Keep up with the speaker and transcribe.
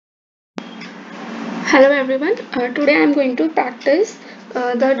Hello everyone. Today I am going to practice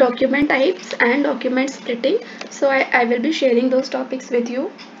the document types and document splitting. So I will be sharing those topics with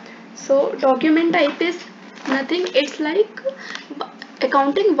you. So document type is nothing. It's like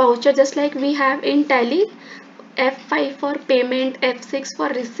accounting voucher, just like we have in Tally. F5 for payment, F6 for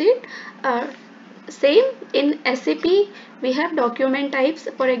receipt. Same in SAP we have document types.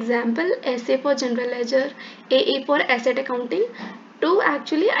 For example, SA for general ledger, AE for asset accounting, to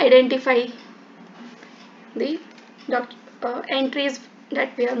actually identify the entries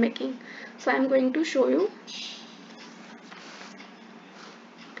that we are making. So I'm going to show you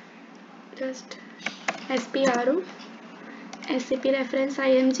just SPRO, SAP reference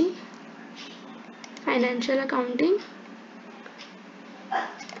IMG, financial accounting,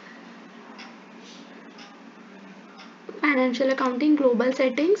 global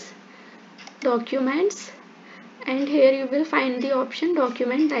settings, documents, and here you will find the option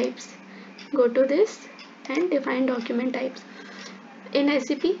document types. Go to this and define document types. In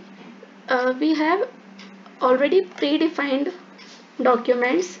SAP we have already predefined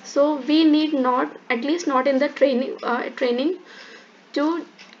documents, so we need not, at least not in the training, to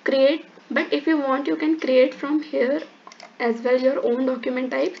create, but if you want you can create from here as well your own document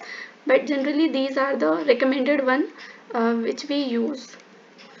type, but generally these are the recommended one which we use.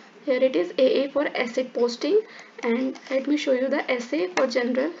 Here it is AA for asset posting, and let me show you the SA for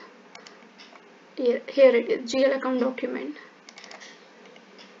general. Here it is GL account document.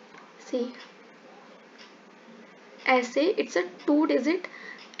 See, SA, it's a 2-digit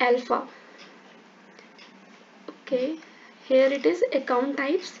alpha. Okay, here it is account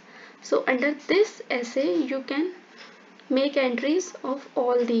types. So under this SA you can make entries of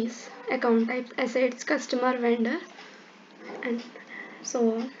all these account types: assets, customer, vendor, and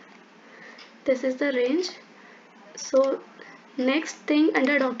so on. This is the range. So next thing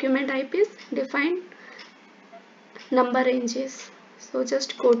under document type is define number ranges. So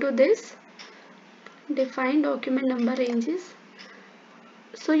just go to this, define document number ranges.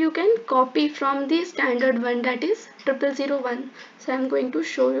 So you can copy from the standard one, that is 0001. So I am going to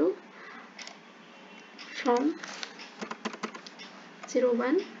show you from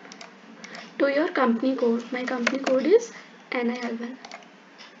 01 to your company code. My company code is NIL1.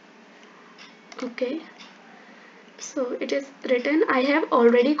 Okay, so it is written, I have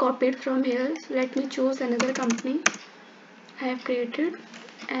already copied from here. So let me choose another company. I have created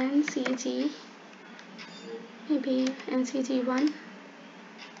NCG, maybe NCG1.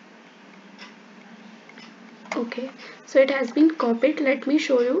 Okay, so it has been copied. Let me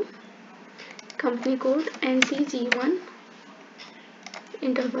show you company code NCG1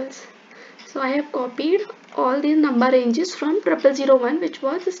 intervals. So I have copied all these number ranges from 0001, which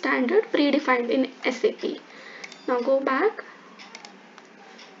was the standard predefined in SAP. Now go back,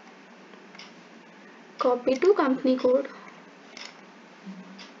 copy to company code.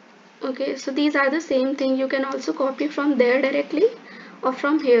 Okay, so these are the same thing. You can also copy from there directly or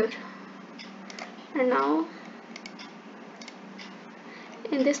from here. And now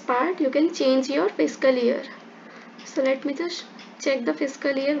in this part you can change your fiscal year. So let me just check the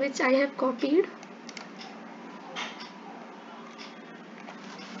fiscal year which I have copied.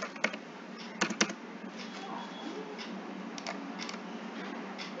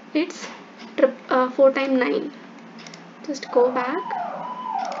 It's 4 times 9. Just go back,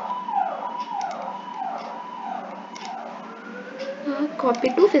 copy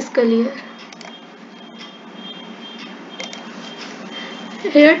to fiscal year.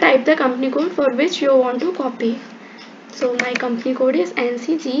 Here type the company code for which you want to copy. So my company code is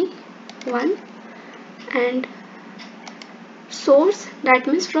NCG1, and source, that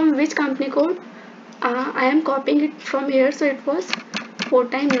means from which company code I am copying it from here. So it was 4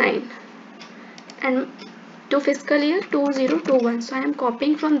 times 9, and to fiscal year 2021. So I am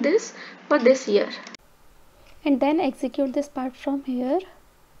copying from this for this year, and then execute this part from here.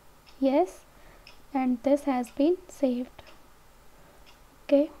 Yes, and this has been saved.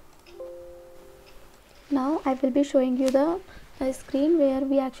 Okay, now I will be showing you the screen where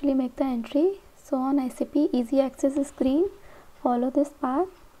we actually make the entry. So on SAP easy access screen, follow this path,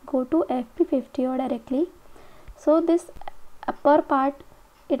 go to FP50 directly. So this upper part,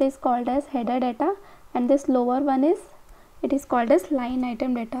 it is called as header data, and this lower one is, it is called as line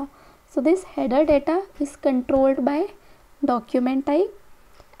item data. So this header data is controlled by document type,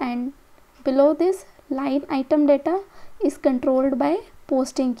 and below this line item data is controlled by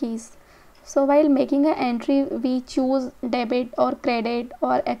posting keys. So while making an entry we choose debit or credit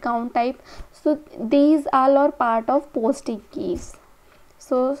or account type. So these all are part of posting keys.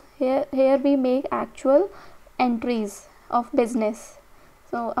 So here we make actual entries of business.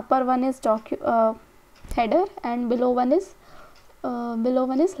 So upper one is header, and below one is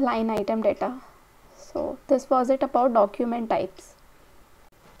line item data. So this was it about document types.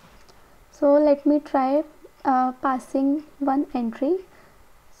 So let me try passing one entry.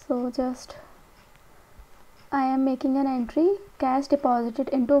 So just I am making an entry, cash deposited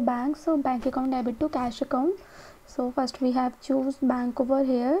into bank. So bank account debit to cash account. So first we have choose bank over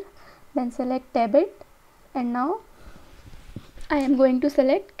here, then select debit, and now I am going to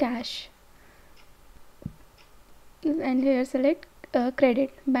select cash, and here select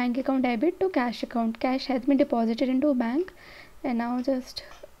credit, bank account debit to cash account. Cash has been deposited into bank, and now just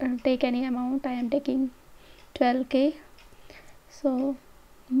take any amount. I am taking 12k. So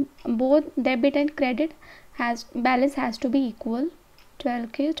both debit and credit balance has to be equal,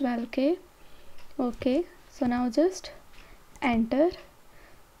 12k. Okay, so now just enter.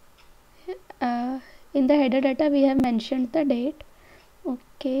 In the header data we have mentioned the date.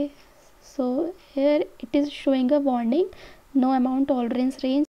 Okay, so here it is showing a warning, no amount tolerance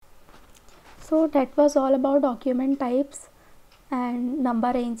range. So that was all about document types and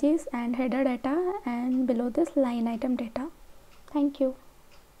number ranges and header data, and below this line item data. Thank you.